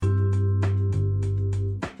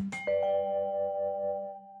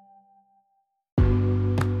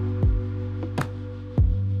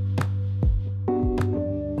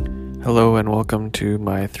Hello and welcome to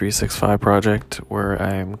my 365 project where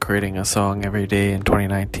I'm creating a song every day in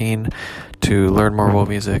 2019 to learn more about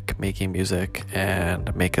music, making music,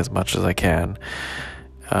 and make as much as I can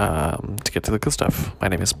to get to the good stuff. My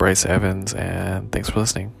name is Bryce Evans and thanks for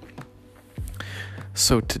listening.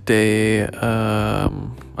 So today I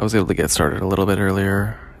was able to get started a little bit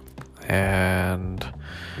earlier and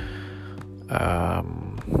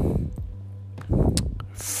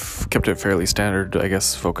kept it fairly standard, I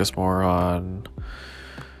guess, focused more on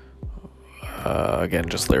again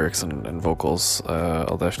just lyrics and vocals.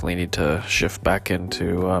 I'll definitely need to shift back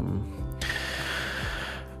into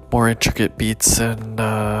more intricate beats and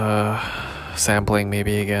sampling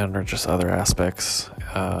maybe again, or just other aspects.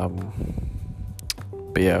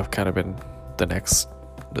 But yeah, I've kind of been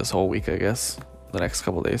this whole week, I guess, the next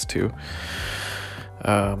couple days too.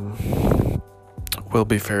 We'll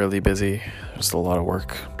be fairly busy. Just a lot of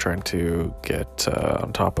work trying to get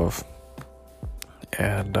on top of,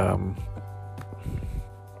 and I'm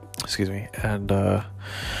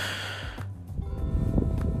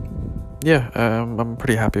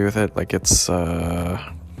pretty happy with it. Like, it's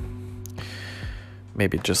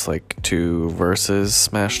maybe just like two verses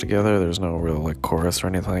smashed together. There's no real like chorus or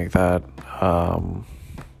anything like that.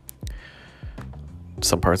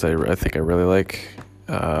 Some parts I think I really like.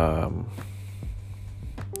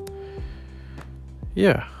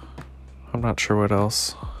 Yeah, I'm not sure what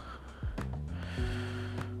else.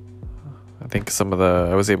 I think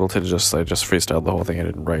I was able to I just freestyled the whole thing. I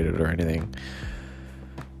didn't write it or anything.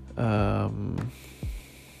 And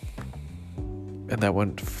that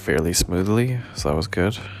went fairly smoothly, so that was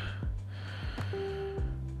good.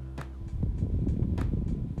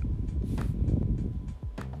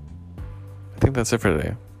 I think that's it for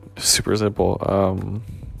today. Super simple.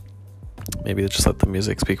 Maybe just let the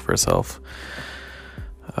music speak for itself.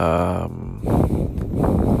 I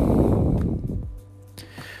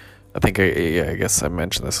think I guess I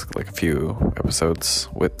mentioned this like a few episodes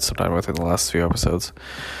sometime within the last few episodes.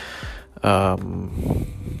 I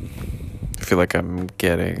feel like I'm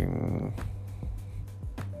getting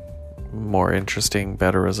more interesting,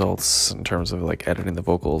 better results in terms of like editing the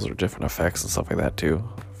vocals or different effects and stuff like that too.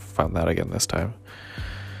 Found that again this time.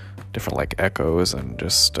 Different like echoes and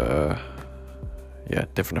just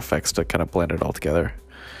different effects to kind of blend it all together.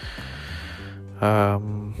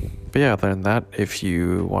 But yeah, other than that, if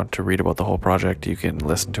you want to read about the whole project, you can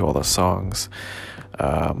listen to all the songs,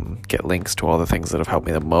 get links to all the things that have helped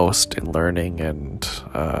me the most in learning and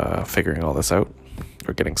figuring all this out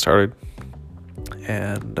or getting started.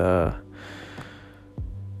 And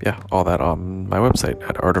all that on my website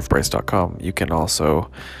at artofbryce.com. You can also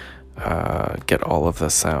get all of the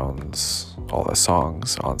songs on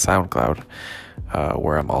SoundCloud,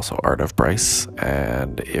 where I'm also Art of Bryce.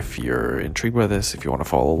 And if you're intrigued by this, if you want to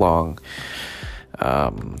follow along,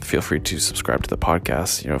 feel free to subscribe to the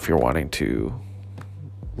podcast. If you're wanting to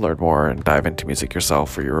learn more and dive into music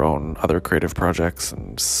yourself for your own other creative projects,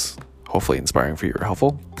 and hopefully inspiring for you or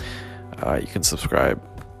helpful, you can subscribe.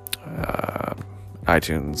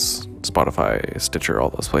 iTunes, Spotify, Stitcher, all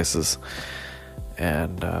those places.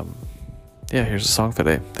 And here's a song for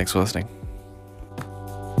today. Thanks for listening.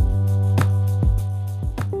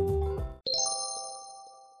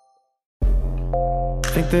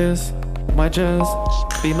 Think this might just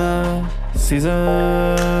be my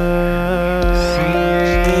season.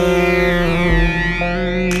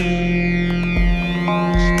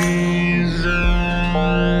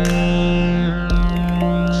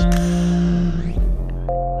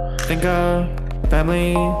 Think our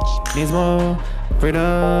family needs more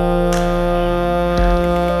freedom.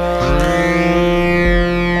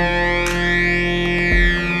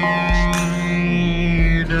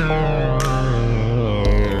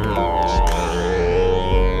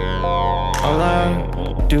 All I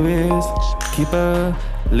do is keep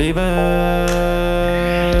believing.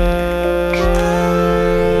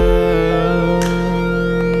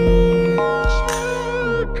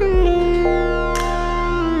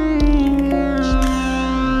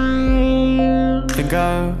 Think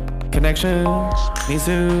our connection needs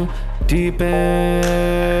to deepen.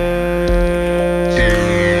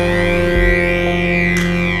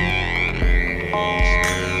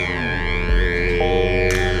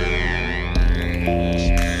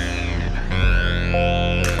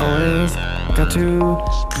 Always got too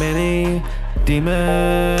many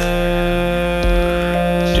demons.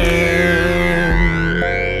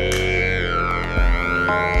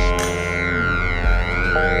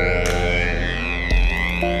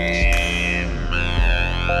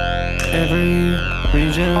 Every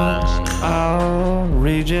region, our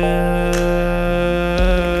region.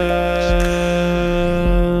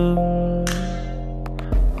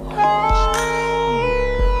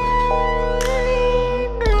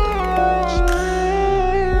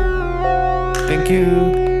 think you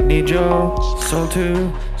need your soul to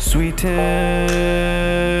sweeten.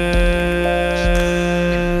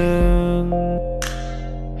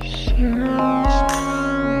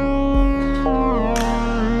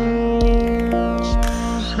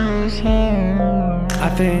 I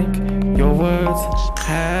think your words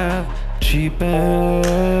have cheapened.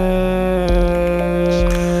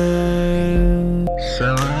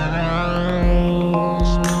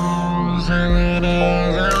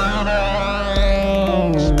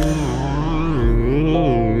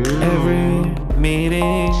 Every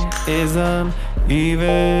meaning is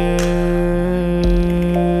uneven.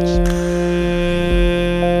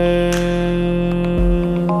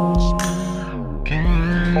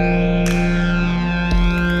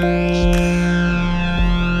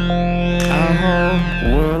 Our whole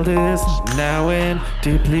world is now in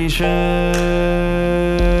depletion.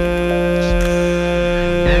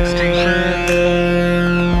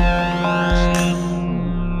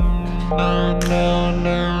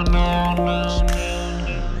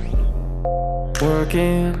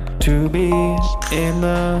 Working to be in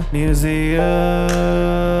the museum.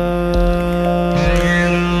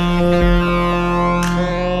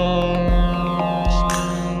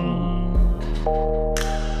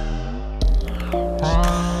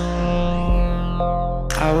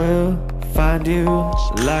 I will find you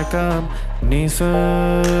like I'm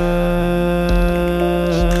Neeson.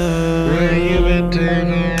 Where you been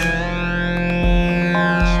taking?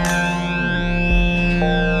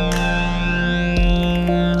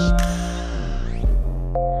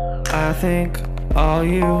 I think all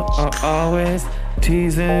you are always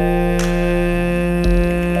teasing.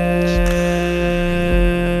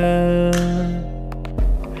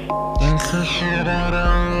 That's the shit out of